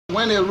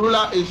When a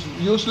ruler is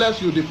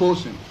useless, you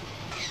depose him.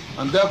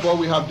 And therefore,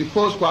 we have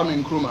deposed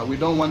Kwame Nkrumah. We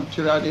don't want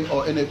tyranny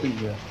or anything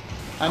here.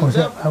 And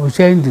I was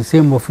sharing the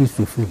same office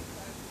with him.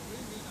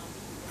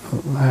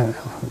 I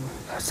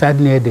sat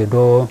near the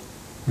door.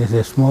 There's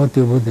a small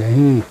table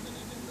there.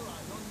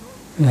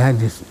 He had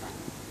this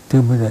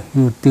table, the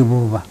huge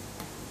table over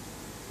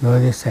the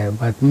other side.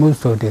 But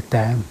most of the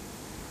time,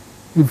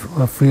 if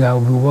I'm free,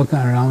 I'll be walking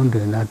around,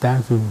 and at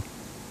times will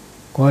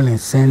call and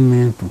send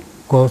me to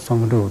call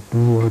somebody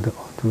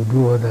to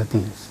do other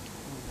things.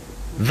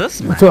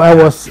 This man, so I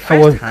was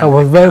very.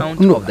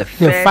 No, the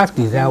fact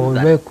is, I was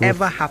very close.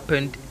 Ever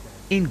happened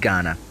in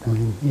Ghana?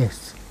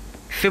 Yes.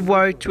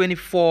 February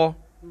 24,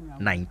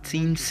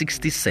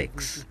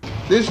 1966.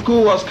 This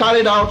coup was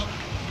carried out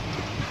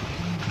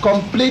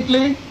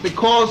completely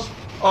because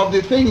of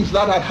the things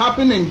that had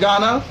happened in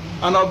Ghana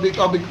and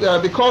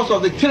because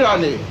of the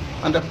tyranny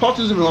and the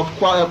despotism of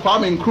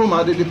Kwame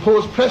Nkrumah, the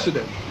deposed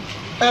president.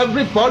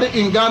 Everybody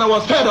in Ghana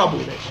was fed up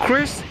with it.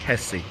 Chris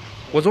Hesse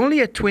was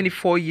only a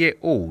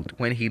 24-year-old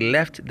when he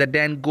left the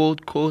then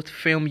Gold Coast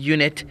Film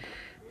Unit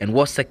and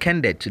was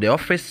seconded to the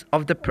office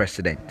of the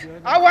president.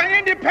 Our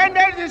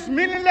independence is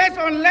meaningless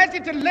unless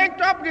it is linked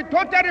up with the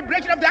total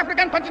liberation of the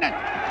African continent.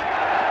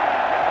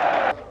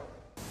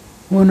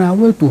 When I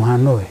went to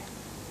Hanoi,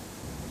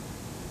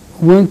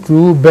 went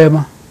through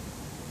Burma,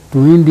 to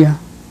India,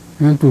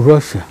 then to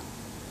Russia,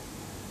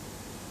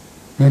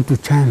 then to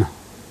China.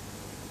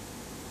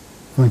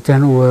 When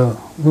China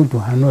went to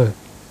Hanoi,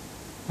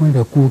 when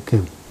the coup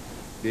came.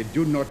 They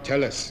do not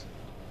tell us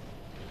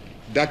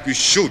that we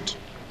should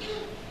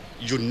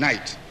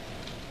unite,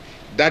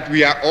 that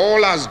we are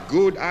all as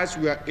good as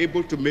we are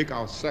able to make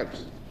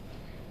ourselves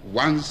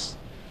once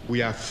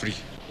we are free.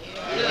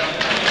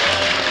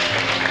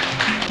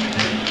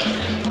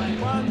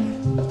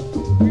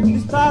 The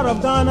star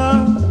of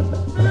Ghana,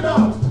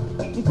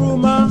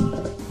 Nkrumah.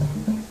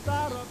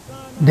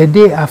 The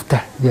day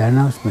after the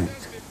announcement,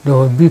 there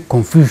was big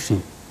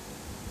confusion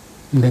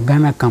in the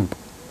Ghana camp.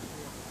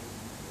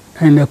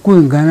 And the coup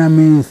in Ghana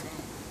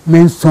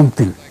meant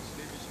something.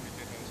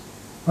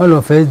 All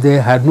of us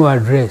there had no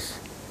address.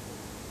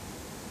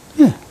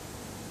 Yeah.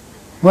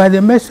 By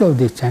the mercy of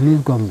the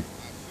Chinese government.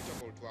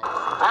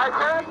 I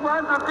just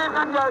want to give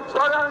you the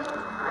assurance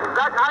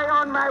that I am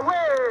on my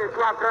way to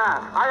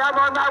Accra. I am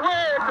on my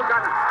way to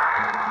Ghana.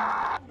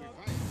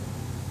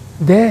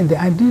 Then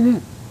I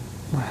didn't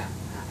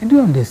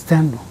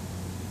understand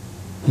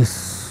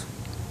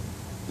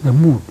the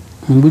mood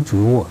in which he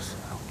was.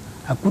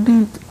 I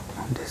couldn't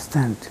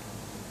understand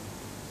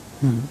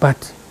him,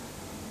 but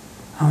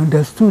I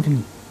understood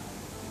him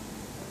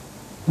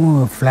when we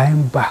were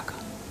flying back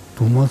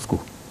to Moscow.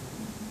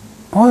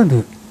 All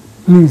the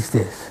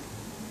ministers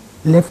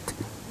left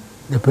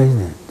the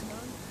president.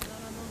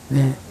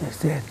 Then they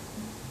said,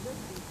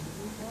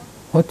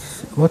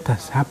 what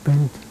has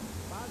happened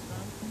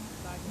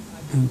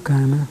in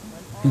Ghana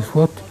is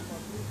what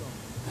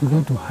is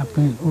going to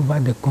happen over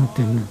the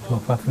continent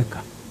of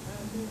Africa.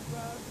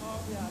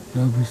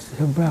 There will be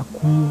several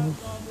coups,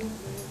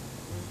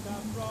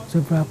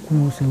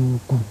 and we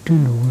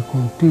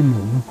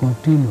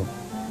continue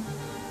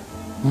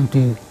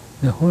until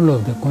the whole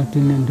of the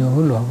continent, the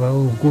whole of Africa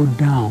will go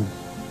down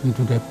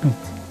into the pit.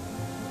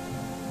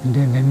 And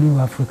then the new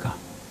Africa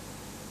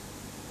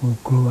will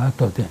grow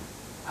out of the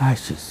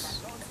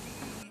ashes.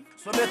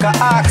 So make a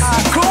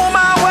ask,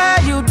 Nkrumah,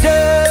 where you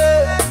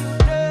there?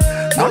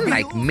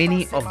 Unlike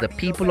many of the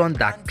people on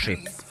that trip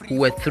who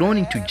were thrown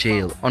into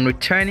jail on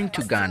returning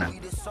to Ghana,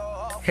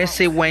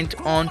 Hesse went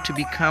on to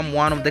become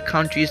one of the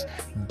country's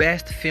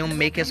best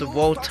filmmakers of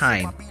all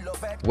time,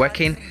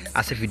 working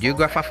as a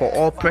videographer for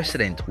all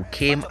presidents who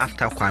came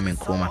after Kwame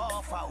Nkrumah.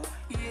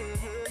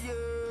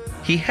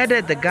 He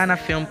headed the Ghana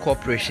Film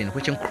Corporation,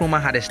 which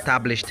Nkrumah had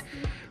established,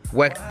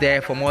 worked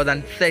there for more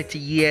than 30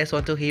 years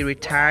until he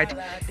retired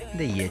in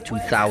the year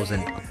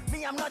 2000.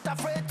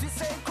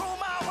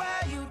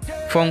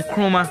 From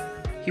Nkrumah,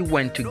 he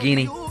went to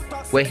Guinea,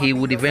 where he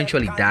would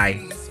eventually die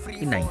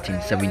in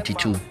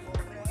 1972.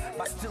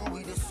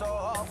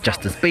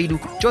 Justice Baidu,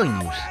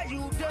 JoyNews,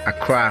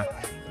 Accra.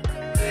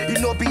 You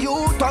know, be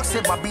you talk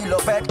say my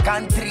beloved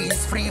country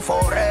is free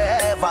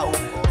forever,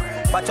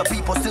 but your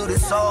people still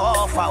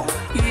suffer.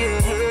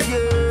 Yeah.